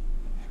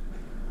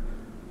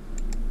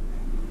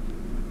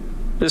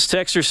 This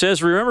texter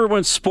says, remember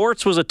when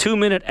sports was a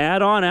 2-minute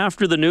add-on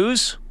after the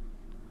news?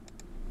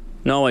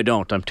 No, I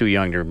don't. I'm too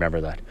young to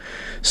remember that.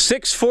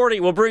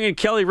 6:40. We'll bring in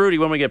Kelly Hrudey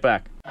when we get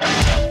back.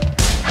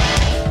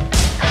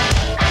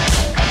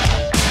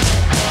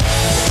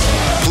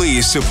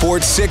 Please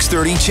support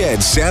 630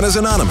 CHED Santa's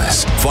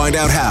Anonymous. Find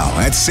out how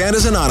at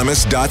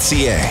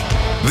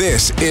santasanonymous.ca.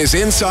 This is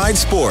Inside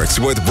Sports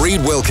with Reed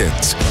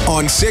Wilkins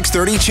on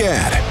 630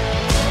 CHED.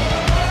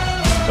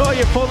 Oh,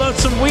 you pulled out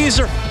some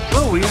Weezer.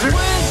 Little Weezer.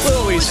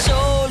 Little Weezer.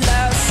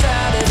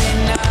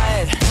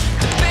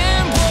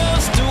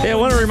 Hey, I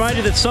want to remind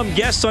you that some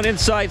guests on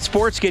Inside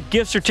Sports get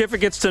gift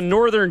certificates to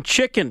Northern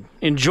Chicken.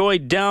 Enjoy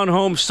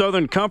down-home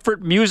Southern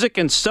comfort, music,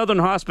 and Southern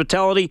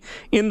hospitality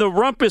in the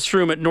Rumpus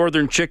Room at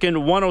Northern Chicken,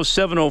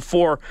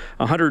 10704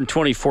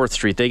 124th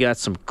Street. They got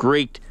some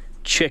great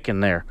chicken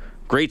there.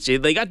 Great.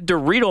 They got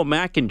Dorito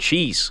mac and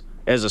cheese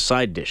as a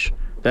side dish.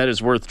 That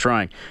is worth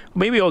trying.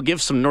 Maybe I'll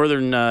give some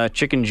Northern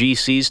Chicken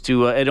GCs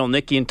to Ed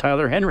Olnicki and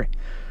Tyler Henry.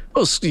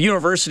 Those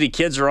university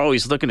kids are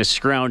always looking to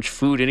scrounge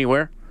food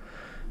anywhere.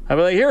 I'll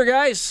be like, here,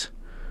 guys,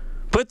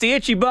 put the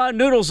Ichiban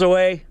noodles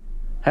away.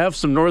 Have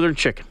some Northern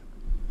Chicken.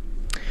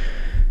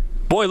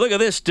 Boy, look at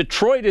this.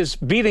 Detroit is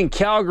beating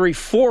Calgary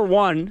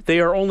 4-1. They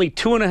are only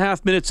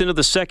 2.5 minutes into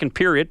the second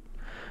period.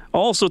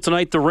 Also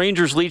tonight, the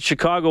Rangers lead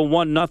Chicago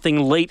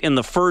 1-0 late in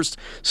the first.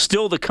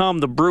 Still to come,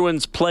 the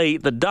Bruins play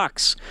the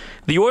Ducks.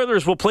 The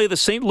Oilers will play the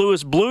St.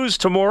 Louis Blues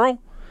tomorrow.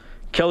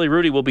 Kelly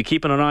Hrudey will be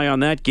keeping an eye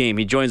on that game.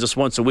 He joins us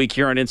once a week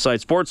here on Inside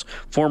Sports.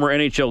 Former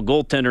NHL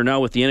goaltender, now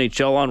with the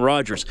NHL on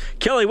Rogers.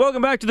 Kelly,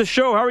 welcome back to the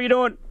show. How are you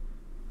doing?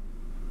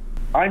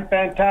 I'm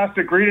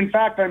fantastic, Reed. In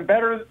fact, I'm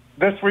better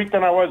this week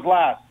than I was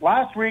last.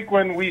 Last week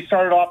when we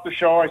started off the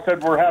show, I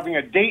said we're having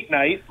a date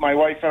night, my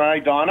wife and I,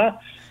 Donna,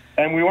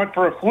 and we went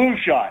for a flu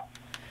shot.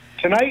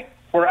 Tonight,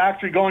 we're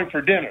actually going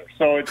for dinner,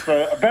 so it's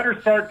a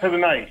better start to the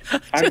night.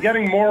 I'm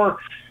getting more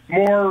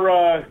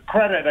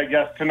credit, I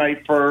guess,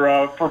 tonight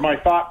for my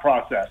thought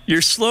process.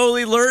 You're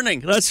slowly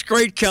learning. That's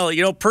great, Kelly.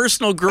 You know,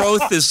 personal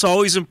growth is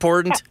always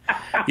important.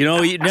 You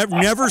know, you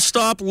never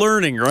stop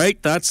learning, right?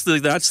 That's the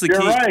key. You're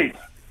right.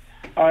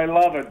 I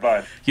love it,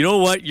 bud. You know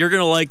what? You're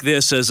going to like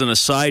this as an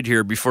aside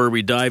here before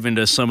we dive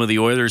into some of the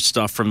Oilers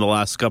stuff from the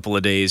last couple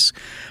of days.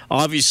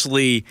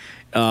 Obviously,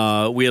 we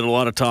had a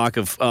lot of talk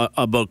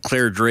about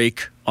Claire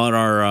Drake on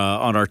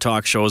our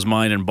talk shows,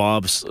 mine and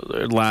Bob's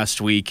last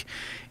week.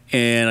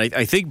 And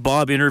I think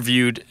Bob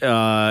interviewed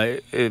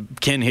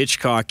Ken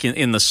Hitchcock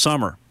in the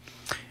summer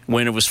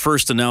when it was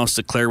first announced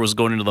that Claire was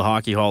going into the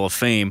Hockey Hall of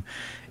Fame.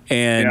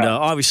 And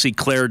obviously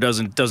Claire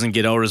doesn't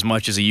get out as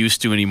much as he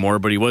used to anymore,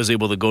 but he was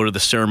able to go to the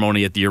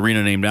ceremony at the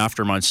arena named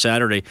after him on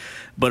Saturday.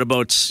 But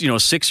about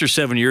 6 or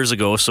 7 years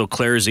ago, so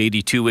Claire's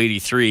 82,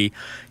 83,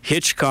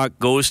 Hitchcock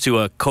goes to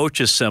a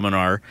coach's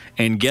seminar,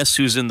 and guess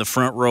who's in the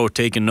front row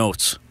taking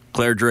notes?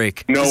 Claire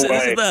Drake. No way.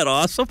 Isn't that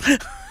awesome?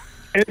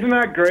 Isn't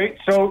that great?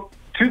 So,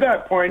 to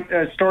that point,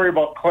 a story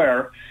about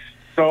Claire.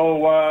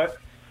 So,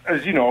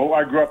 as you know,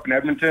 I grew up in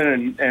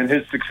Edmonton, and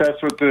his success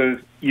with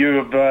the U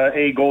of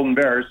A Golden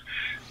Bears,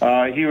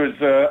 he was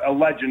a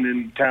legend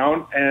in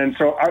town. And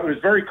so it was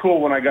very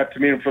cool when I got to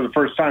meet him for the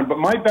first time. But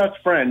my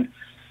best friend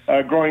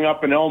growing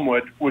up in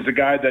Elmwood was a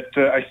guy that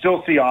I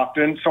still see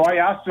often. So I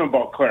asked him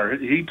about Claire.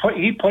 He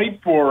played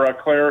for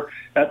Claire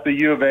at the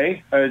U of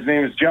A. His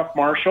name is Jeff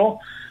Marshall.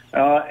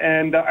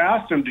 And I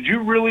asked him, did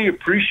you really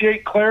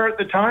appreciate Claire at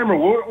the time, or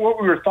what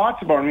were your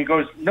thoughts about him? He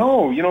goes,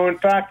 no, in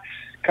fact,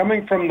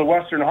 coming from the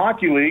Western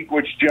Hockey League,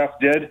 which Jeff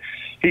did,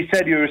 he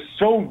said he was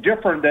so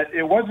different that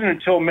it wasn't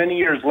until many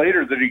years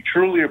later that he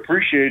truly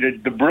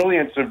appreciated the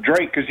brilliance of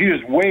Drake, because he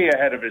was way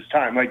ahead of his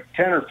time, like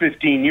 10 or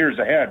 15 years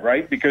ahead,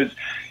 right? Because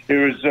it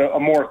was a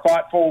more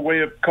thoughtful way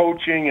of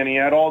coaching, and he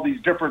had all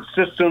these different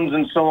systems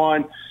and so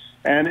on.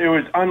 And it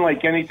was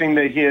unlike anything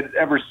that he had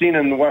ever seen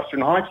in the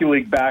Western Hockey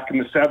League back in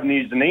the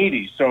 70s and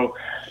 80s. So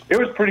it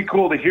was pretty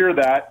cool to hear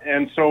that.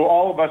 And so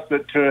all of us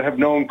that have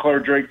known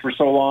Claire Drake for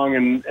so long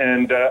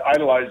and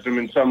idolized him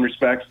in some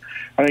respects,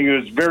 I think it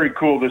was very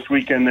cool this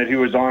weekend that he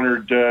was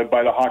honored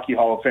by the Hockey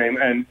Hall of Fame,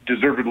 and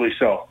deservedly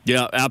so.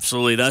 Yeah,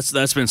 absolutely.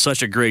 That's been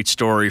such a great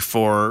story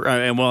for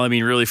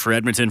really for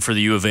Edmonton, for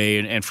the U of A,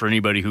 and for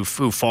anybody who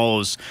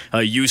follows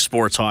U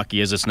Sports hockey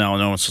as it's now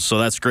known. So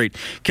that's great.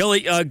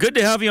 Kelly, good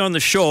to have you on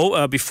the show.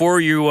 know, before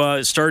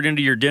you start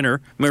into your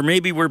dinner, or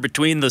maybe we're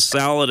between the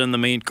salad and the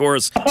main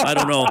course. I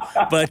don't know.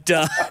 But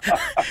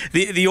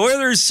the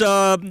Oilers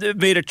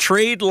made a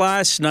trade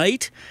last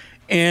night.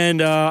 And,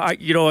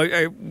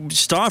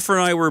 Stauffer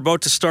and I were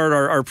about to start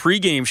our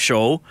pregame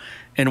show,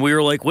 and we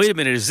were like, wait a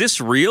minute, is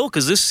this real?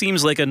 Because this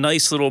seems like a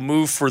nice little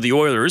move for the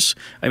Oilers.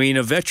 I mean,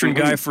 a veteran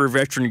guy for a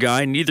veteran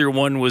guy. Neither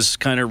one was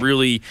kind of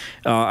really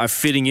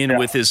fitting in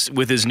with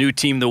his new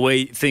team the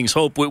way things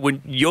hope. When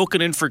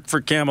Jokinen for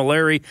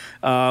Camilleri,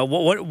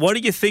 what do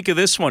you think of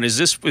this one? Is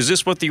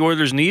this what the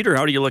Oilers need, or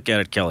how do you look at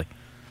it, Kelly?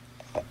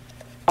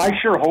 I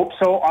sure hope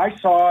so.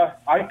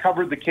 I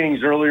covered the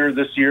Kings earlier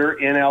this year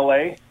in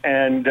LA,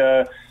 and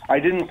I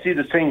didn't see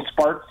the same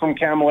spark from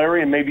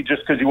Camilleri, and maybe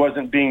just because he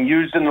wasn't being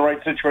used in the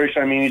right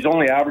situation. I mean, he's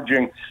only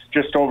averaging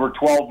just over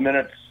 12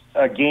 minutes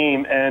a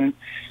game, and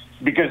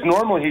because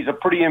normally he's a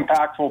pretty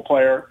impactful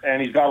player,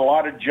 and he's got a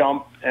lot of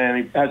jump,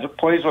 and he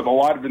plays with a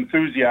lot of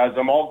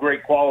enthusiasm, all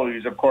great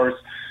qualities, of course.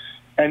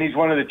 And he's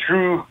one of the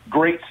true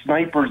great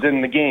snipers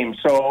in the game.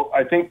 So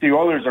I think the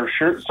Oilers are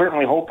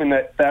certainly hoping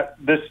that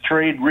this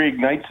trade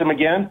reignites him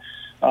again.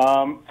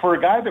 For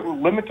a guy that was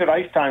limited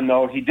ice time,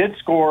 though, he did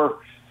score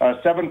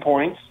 7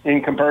 points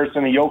in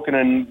comparison to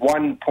Jokinen,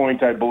 1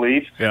 point, I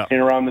believe, in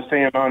around the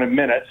same amount of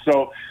minutes.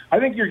 So I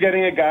think you're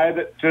getting a guy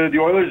that the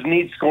Oilers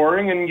need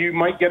scoring, and you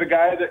might get a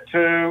guy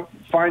that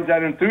finds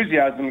that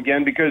enthusiasm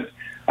again, because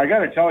I got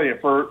to tell you,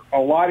 for a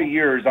lot of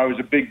years, I was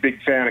a big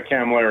fan of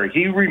Camilleri.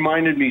 He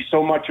reminded me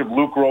so much of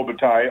Luc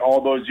Robitaille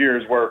all those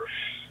years where,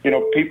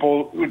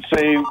 people would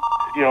say,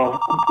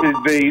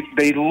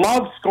 they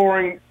love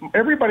scoring.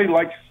 Everybody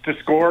likes to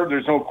score.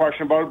 There's no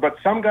question about it. But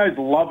some guys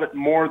love it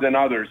more than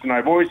others. And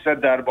I've always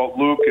said that about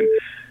Luc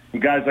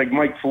and guys like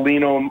Mike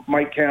Foligno,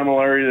 Mike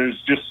Camilleri.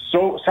 There's just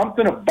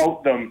something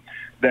about them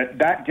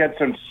that gets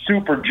them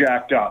super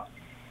jacked up.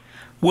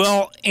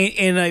 Well,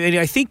 and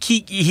I think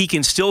he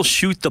can still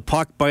shoot the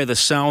puck by the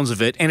sounds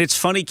of it. And it's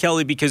funny,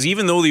 Kelly, because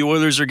even though the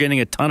Oilers are getting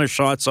a ton of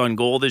shots on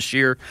goal this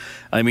year,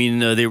 I mean,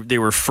 they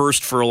were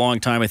first for a long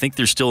time. I think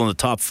they're still in the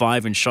top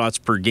 5 in shots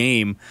per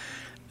game.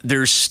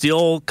 There's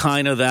still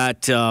kind of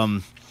that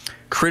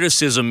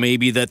criticism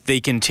maybe that they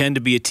can tend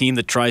to be a team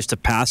that tries to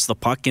pass the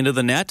puck into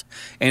the net.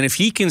 And if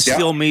he can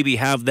still maybe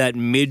have that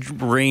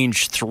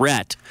mid-range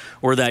threat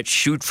or that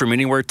shoot from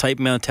anywhere type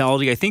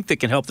mentality, I think that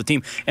can help the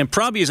team. And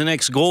probably as an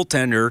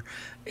ex-goaltender,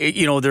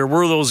 there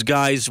were those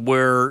guys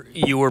where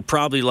you were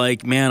probably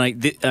like, man,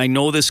 I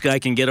know this guy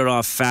can get it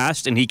off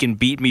fast and he can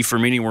beat me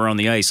from anywhere on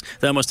the ice.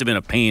 That must have been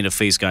a pain to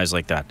face guys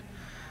like that.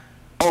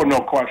 Oh,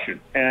 no question.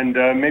 And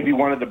maybe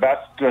one of the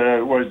best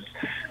was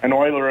an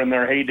Oiler in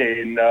their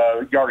heyday in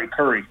Jari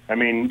Kurri. I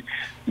mean,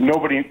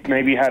 nobody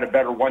maybe had a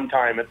better one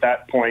time at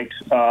that point.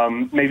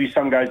 Maybe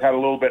some guys had a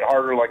little bit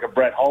harder, like a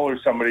Brett Hull or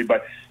somebody,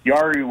 but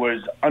Jari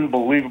was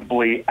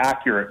unbelievably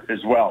accurate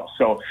as well.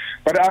 So,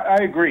 but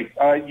I agree.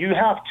 You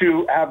have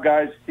to have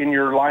guys in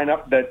your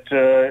lineup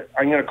that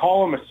I'm going to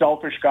call him a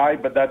selfish guy,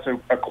 but that's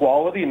a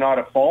quality, not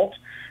a fault.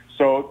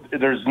 So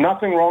there's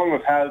nothing wrong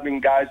with having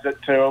guys that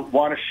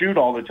want to shoot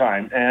all the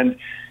time. And,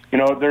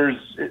 there's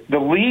the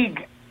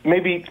league,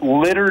 maybe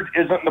littered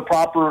isn't the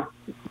proper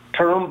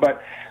term,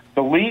 but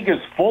the league is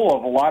full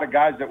of a lot of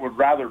guys that would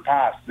rather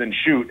pass than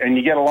shoot. And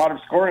you get a lot of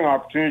scoring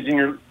opportunities, and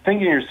you're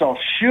thinking to yourself,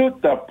 shoot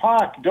the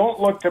puck, don't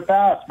look to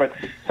pass. But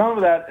some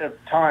of that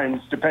at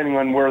times, depending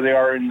on where they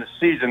are in the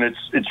season,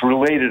 it's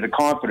related to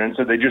confidence,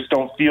 that they just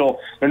don't feel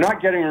they're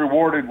not getting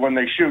rewarded when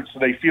they shoot, so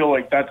they feel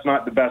like that's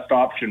not the best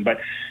option. But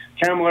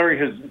Camilleri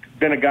has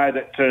been a guy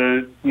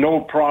that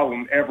no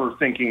problem ever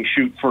thinking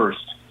shoot first.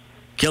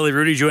 Kelly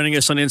Hrudey joining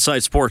us on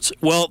Inside Sports.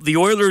 Well, the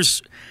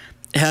Oilers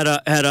had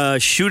a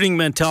shooting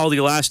mentality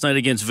last night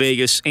against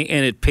Vegas,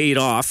 and it paid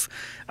off.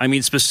 I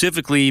mean,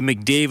 specifically,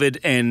 McDavid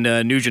and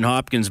Nugent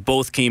Hopkins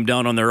both came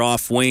down on their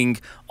off-wing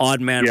odd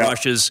man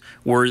rushes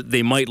where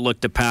they might look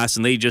to pass,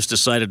 and they just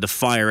decided to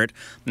fire it.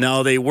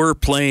 Now, they were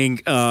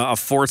playing a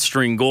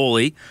fourth-string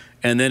goalie.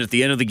 And then at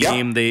the end of the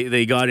game,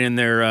 they got in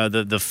there,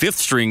 the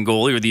fifth-string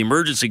goalie, or the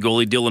emergency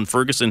goalie, Dylan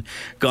Ferguson,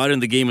 got in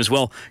the game as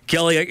well.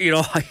 Kelly,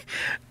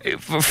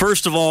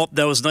 first of all,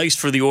 that was nice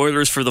for the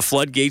Oilers for the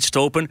floodgates to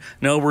open.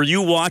 Now, were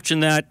you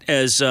watching that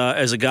as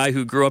a guy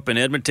who grew up in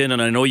Edmonton,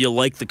 and I know you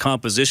like the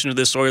composition of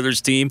this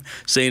Oilers team,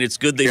 saying it's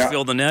good they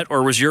filled the net,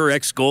 or was your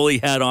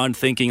ex-goalie hat on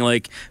thinking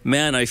like,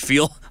 man, I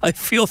feel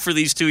for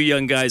these two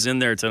young guys in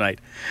there tonight?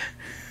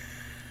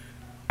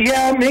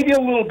 Yeah, maybe a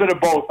little bit of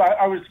both.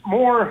 I was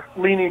more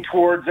leaning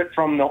towards it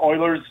from the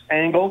Oilers'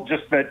 angle,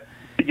 just that,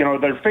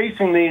 they're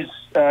facing these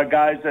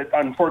guys that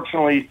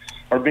unfortunately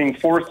are being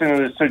forced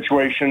into this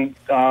situation.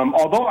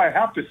 Although I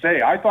have to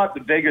say, I thought the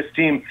Vegas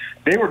team,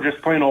 they were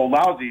just plain old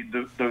lousy.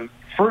 The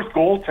first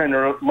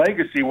goaltender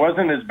legacy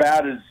wasn't as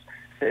bad as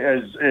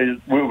it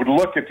would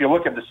look if you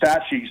look at the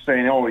stat sheet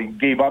saying, he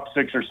gave up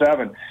 6 or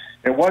 7.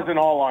 It wasn't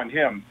all on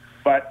him.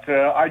 But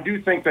I do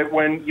think that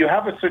when you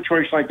have a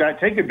situation like that,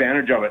 take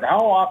advantage of it.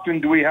 How often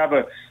do we have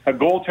a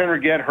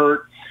goaltender get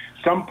hurt,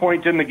 some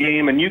point in the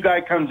game, a new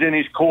guy comes in,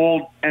 he's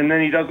cold, and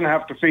then he doesn't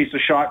have to face a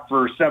shot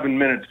for 7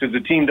 minutes because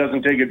the team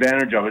doesn't take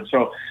advantage of it.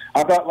 So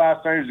I thought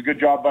last night was a good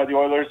job by the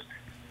Oilers.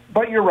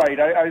 But you're right.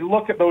 I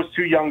look at those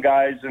two young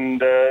guys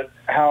and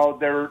how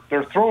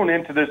they're thrown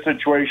into this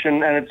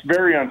situation, and it's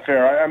very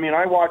unfair. I mean,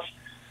 I watched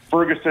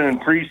Ferguson in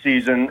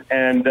preseason,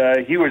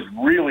 and he was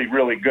really,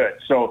 really good.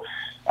 So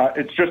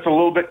it's just a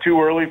little bit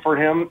too early for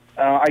him.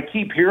 I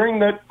keep hearing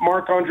that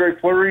Marc-Andre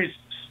Fleury's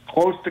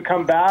close to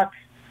come back,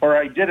 or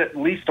I did at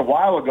least a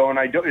while ago, and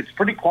it's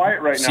pretty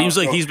quiet right now. Seems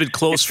like he's been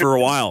close for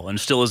a while and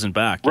still isn't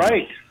back.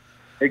 Right.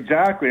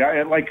 Exactly.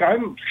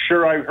 I'm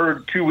sure I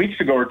heard 2 weeks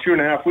ago or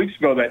 2.5 weeks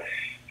ago that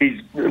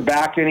he's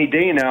back any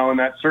day now, and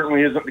that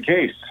certainly isn't the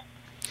case.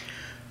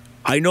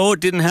 I know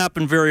it didn't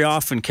happen very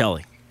often,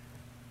 Kelly.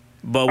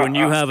 But when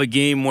you have a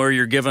game where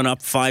you're giving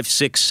up 5,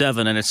 6,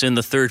 7, and it's in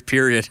the third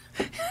period,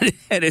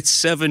 and it's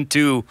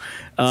 7-2,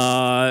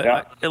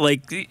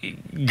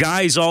 like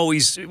guys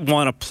always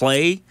want to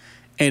play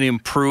and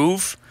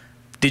improve.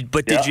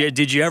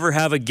 Did you ever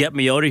have a get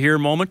me out of here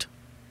moment?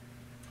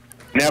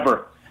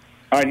 Never.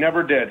 I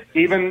never did.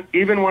 Even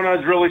when I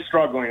was really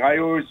struggling, I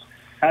always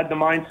had the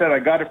mindset I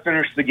got to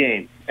finish the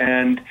game.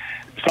 And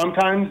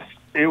sometimes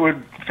it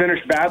would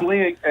finish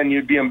badly, and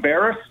you'd be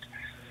embarrassed.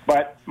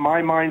 But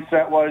my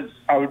mindset was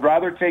I would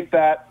rather take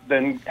that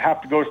than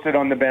have to go sit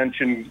on the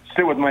bench and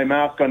sit with my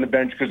mask on the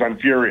bench because I'm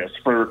furious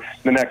for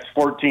the next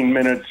 14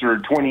 minutes or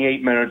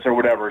 28 minutes or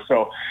whatever.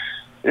 So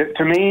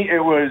to me,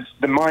 it was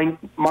the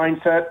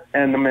mindset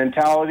and the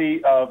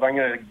mentality of I'm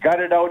going to gut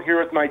it out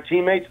here with my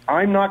teammates.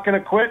 I'm not going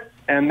to quit,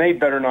 and they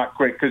better not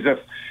quit, because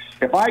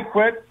if I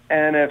quit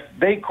and if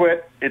they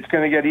quit, it's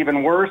going to get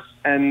even worse,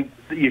 and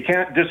you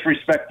can't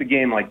disrespect the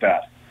game like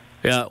that.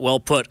 Yeah, well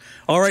put.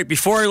 All right,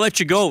 before I let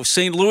you go,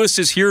 St. Louis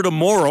is here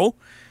tomorrow.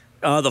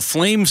 The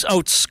Flames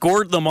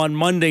outscored them on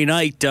Monday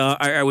night.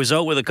 I was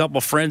out with a couple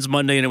of friends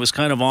Monday, and it was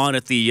kind of on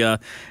at the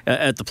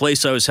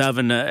place I was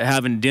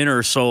having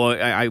dinner. So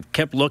I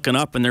kept looking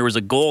up, and there was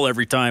a goal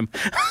every time.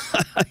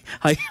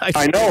 I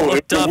know,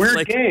 it's a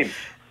weird game.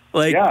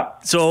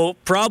 So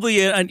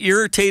probably an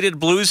irritated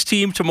Blues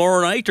team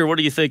tomorrow night, or what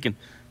are you thinking?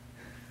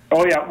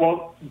 Oh yeah,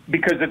 well,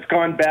 because it's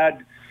gone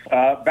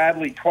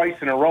badly twice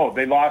in a row.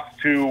 They lost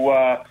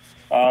to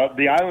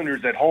the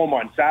Islanders at home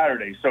on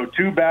Saturday. So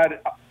 2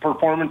 bad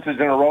performances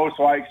in a row,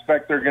 so I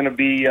expect they're going to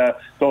be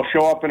they'll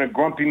show up in a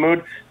grumpy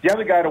mood. The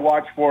other guy to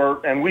watch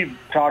for, and we've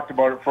talked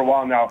about it for a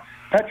while now,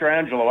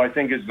 Pietrangelo, I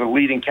think, is the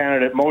leading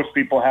candidate most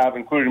people have,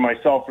 including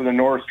myself, for the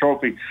Norris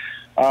Trophy.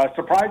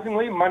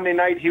 Surprisingly, Monday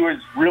night he was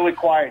really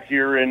quiet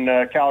here in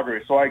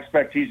Calgary, so I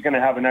expect he's going to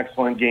have an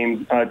excellent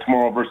game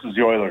tomorrow versus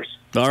the Oilers.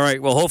 All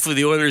right. Well, hopefully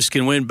the Oilers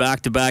can win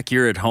back-to-back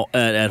here at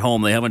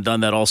home. They haven't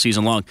done that all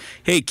season long.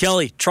 Hey,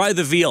 Kelly, try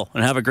the veal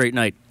and have a great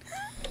night.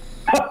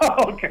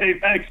 Okay,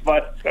 thanks,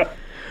 bud.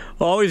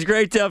 Always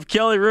great to have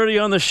Kelly Rudy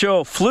on the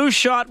show. Flu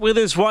shot with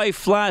his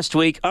wife last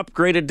week,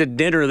 upgraded to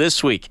dinner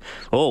this week.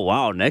 Oh,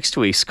 wow. Next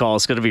week's call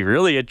is going to be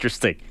really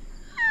interesting.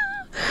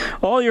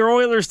 All your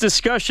Oilers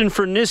discussion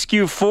for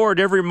Nisku Ford.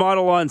 Every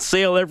model on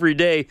sale every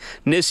day.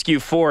 Nisku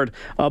Ford,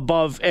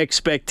 above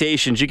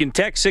expectations. You can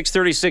text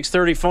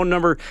 630-630. Phone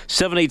number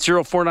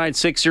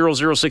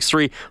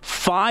 780-496-0063.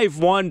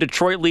 5-1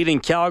 Detroit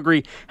leading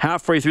Calgary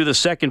halfway through the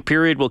second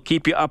period. We'll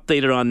keep you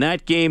updated on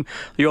that game.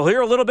 You'll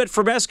hear a little bit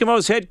from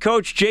Eskimos head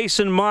coach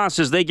Jason Moss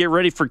as they get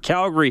ready for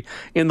Calgary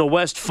in the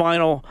West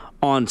Final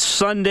on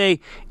Sunday.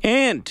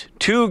 And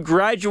 2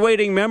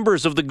 graduating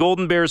members of the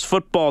Golden Bears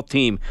football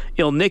team,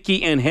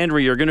 Ilnicki and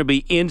Henry, are going to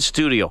be in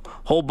studio.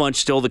 Whole bunch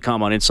still to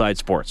come on Inside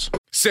Sports.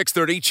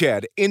 630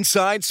 CHED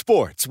Inside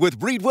Sports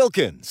with Reed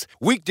Wilkins.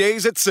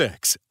 Weekdays at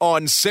 6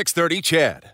 on 630 CHED.